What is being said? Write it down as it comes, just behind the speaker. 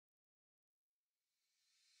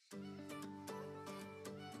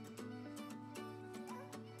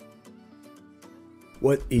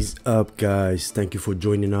What is up, guys? Thank you for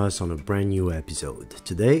joining us on a brand new episode.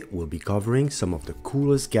 Today we'll be covering some of the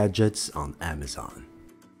coolest gadgets on Amazon.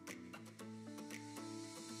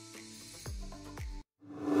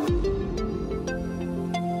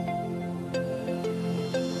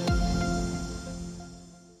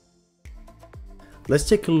 Let's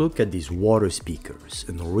take a look at these water speakers,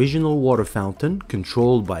 an original water fountain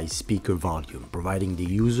controlled by speaker volume, providing the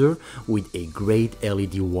user with a great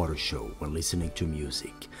LED water show when listening to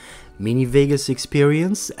music. Mini Vegas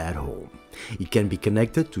experience at home. It can be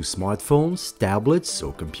connected to smartphones, tablets,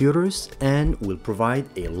 or computers and will provide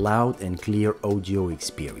a loud and clear audio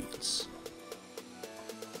experience.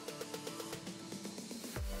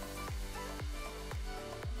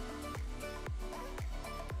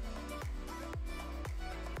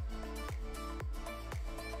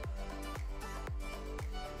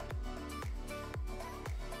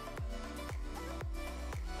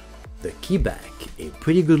 The Keeback, a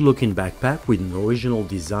pretty good looking backpack with an original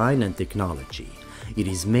design and technology. It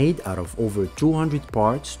is made out of over 200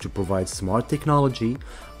 parts to provide smart technology,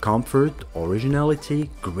 comfort, originality,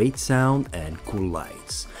 great sound, and cool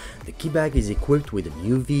lights. The Keeback is equipped with an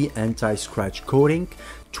UV anti-scratch coating,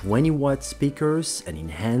 20-watt speakers, an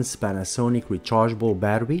enhanced Panasonic rechargeable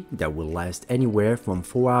battery that will last anywhere from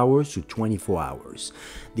 4 hours to 24 hours,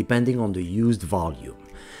 depending on the used volume.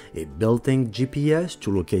 A built-in GPS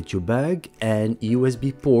to locate your bag, and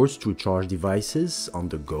USB ports to charge devices on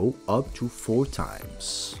the go up to 4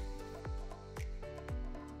 times.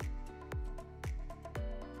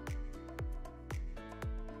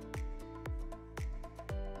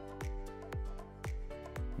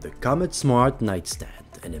 The Comet Smart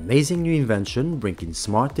Nightstand, an amazing new invention bringing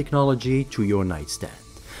smart technology to your nightstand.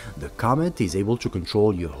 The Comet is able to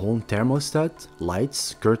control your home thermostat,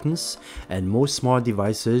 lights, curtains, and most smart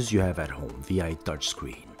devices you have at home via a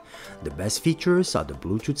touchscreen. The best features are the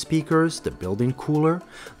Bluetooth speakers, the built-in cooler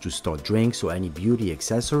to store drinks or any beauty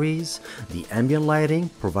accessories, the ambient lighting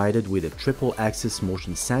provided with a triple-axis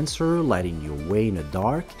motion sensor lighting your way in the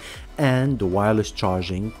dark, and the wireless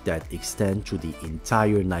charging that extends to the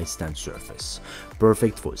entire nightstand surface.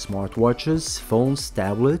 Perfect for smartwatches, phones,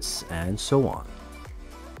 tablets, and so on.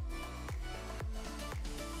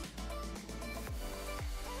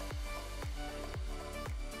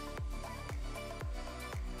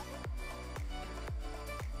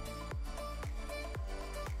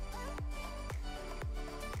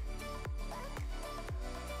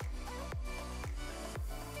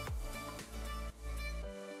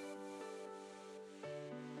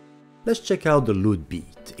 Let's check out the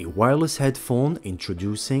Beat, a wireless headphone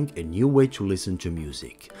introducing a new way to listen to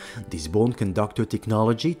music. This bone conductor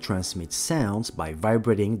technology transmits sounds by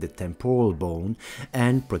vibrating the temporal bone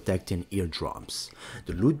and protecting eardrums.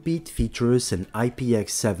 The Beat features an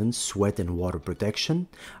IPX7 sweat and water protection,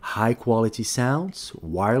 high quality sounds,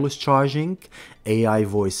 wireless charging, AI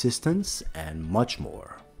voice assistance, and much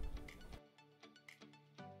more.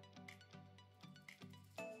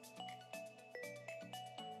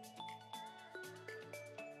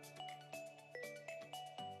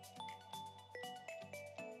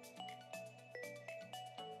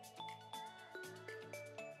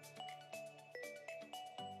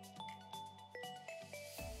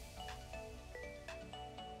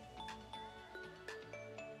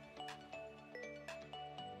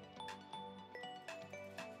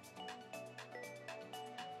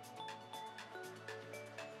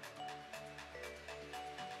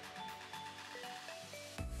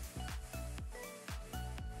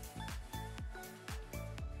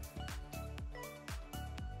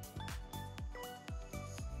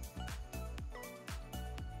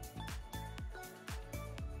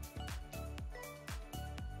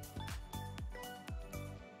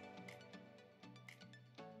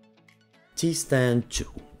 T-Stand 2,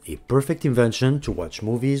 a perfect invention to watch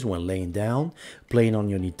movies when laying down, playing on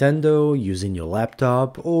your Nintendo, using your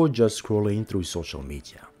laptop, or just scrolling through social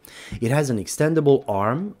media. It has an extendable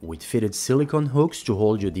arm with fitted silicone hooks to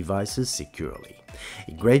hold your devices securely.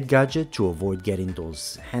 A great gadget to avoid getting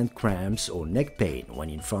those hand cramps or neck pain when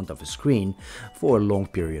in front of a screen for a long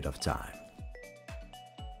period of time.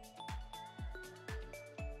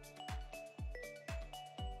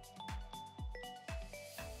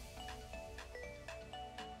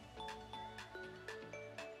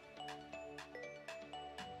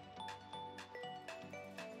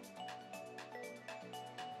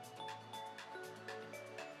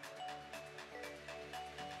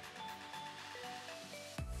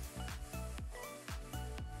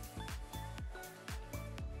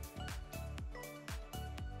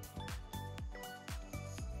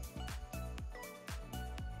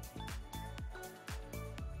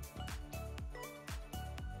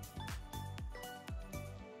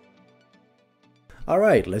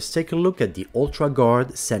 Alright, let's take a look at the Ultra Guard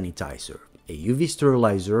Sanitizer, a UV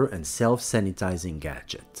sterilizer and self-sanitizing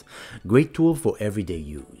gadget. Great tool for everyday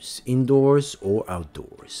use, indoors or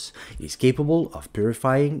outdoors. It is capable of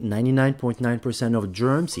purifying 99.9% of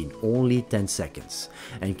germs in only 10 seconds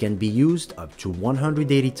and can be used up to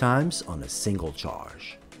 180 times on a single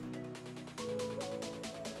charge.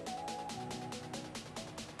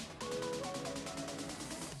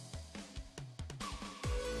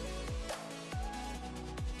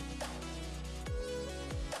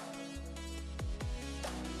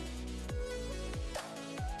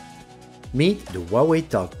 Meet the Huawei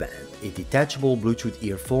TalkBand, a detachable Bluetooth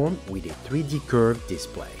earphone with a 3D curved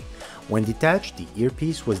display. When detached, the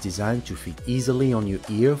earpiece was designed to fit easily on your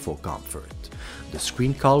ear for comfort. The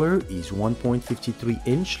screen color is 1.53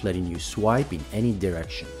 inch, letting you swipe in any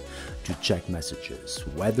direction to check messages,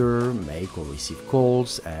 weather, make or receive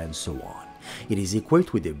calls, and so on. It is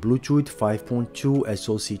equipped with a Bluetooth 5.2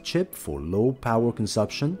 SoC chip for low power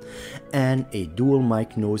consumption and a dual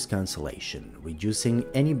mic noise cancellation, reducing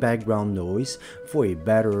any background noise for a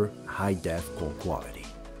better high-def call quality.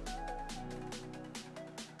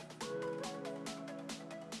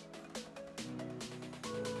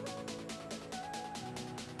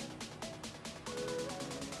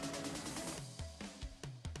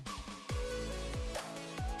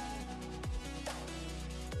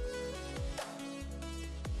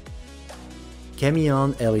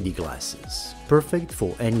 Camion LED glasses, perfect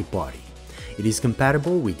for any party. It is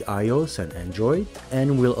compatible with iOS and Android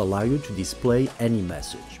and will allow you to display any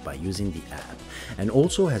message by using the app, and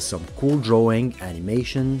also has some cool drawing,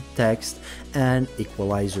 animation, text, and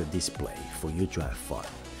equalizer display for you to have fun.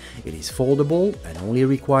 It is foldable and only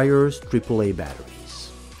requires AAA battery.